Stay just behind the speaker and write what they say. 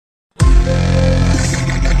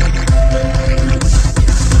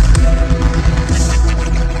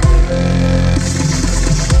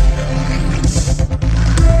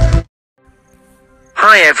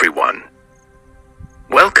everyone.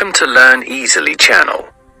 Welcome to Learn Easily channel.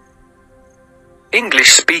 English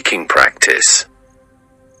speaking practice.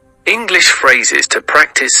 English phrases to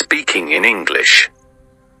practice speaking in English.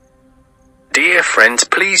 Dear friends,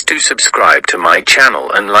 please do subscribe to my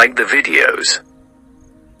channel and like the videos.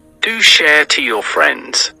 Do share to your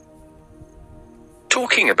friends.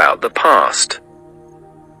 Talking about the past.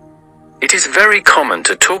 It is very common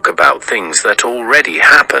to talk about things that already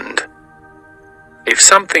happened. If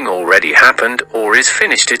something already happened or is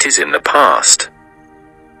finished, it is in the past.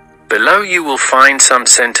 Below you will find some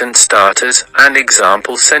sentence starters and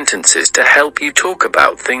example sentences to help you talk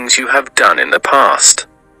about things you have done in the past.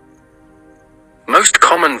 Most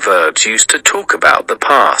common verbs used to talk about the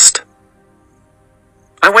past.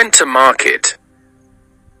 I went to market.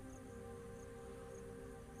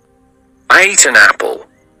 I ate an apple.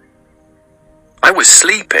 I was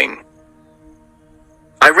sleeping.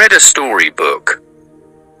 I read a storybook.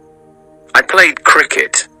 I played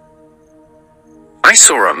cricket. I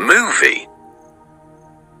saw a movie.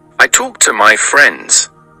 I talked to my friends.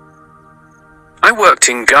 I worked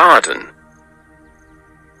in garden.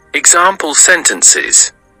 Example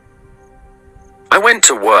sentences. I went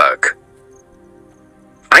to work.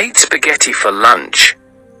 I ate spaghetti for lunch.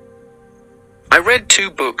 I read 2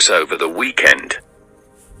 books over the weekend.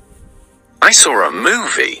 I saw a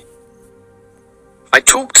movie. I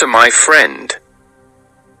talked to my friend.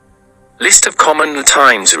 List of common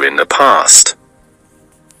times are in the past.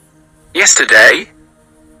 Yesterday.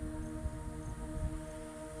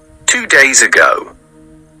 2 days ago.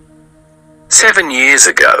 7 years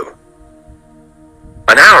ago.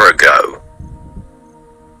 An hour ago.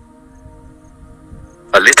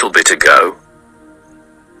 A little bit ago.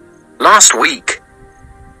 Last week.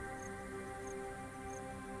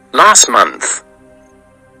 Last month.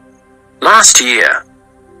 Last year.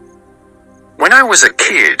 When I was a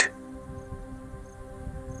kid.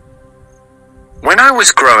 When I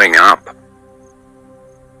was growing up.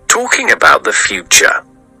 Talking about the future.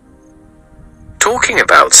 Talking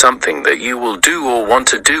about something that you will do or want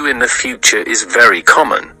to do in the future is very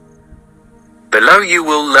common. Below you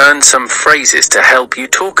will learn some phrases to help you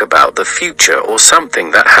talk about the future or something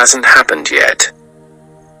that hasn't happened yet.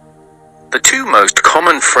 The 2 most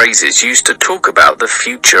common phrases used to talk about the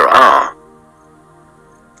future are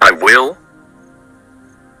I will.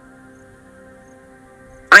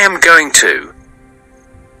 I am going to.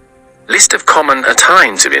 List of common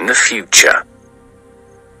times are in the future.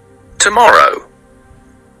 Tomorrow.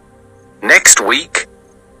 Next week.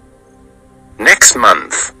 Next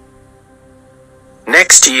month.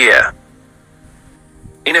 Next year.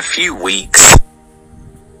 In a few weeks.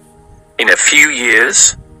 In a few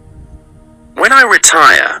years. When I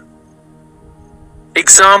retire.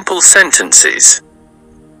 Example sentences.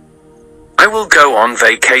 I will go on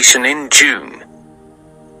vacation in June.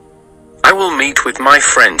 I will meet with my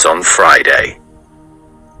friends on Friday.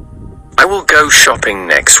 I will go shopping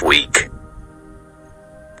next week.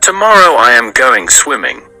 Tomorrow I am going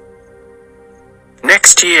swimming.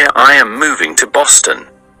 Next year I am moving to Boston.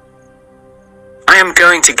 I am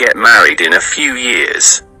going to get married in a few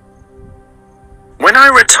years. When I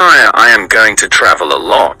retire I am going to travel a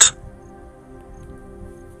lot.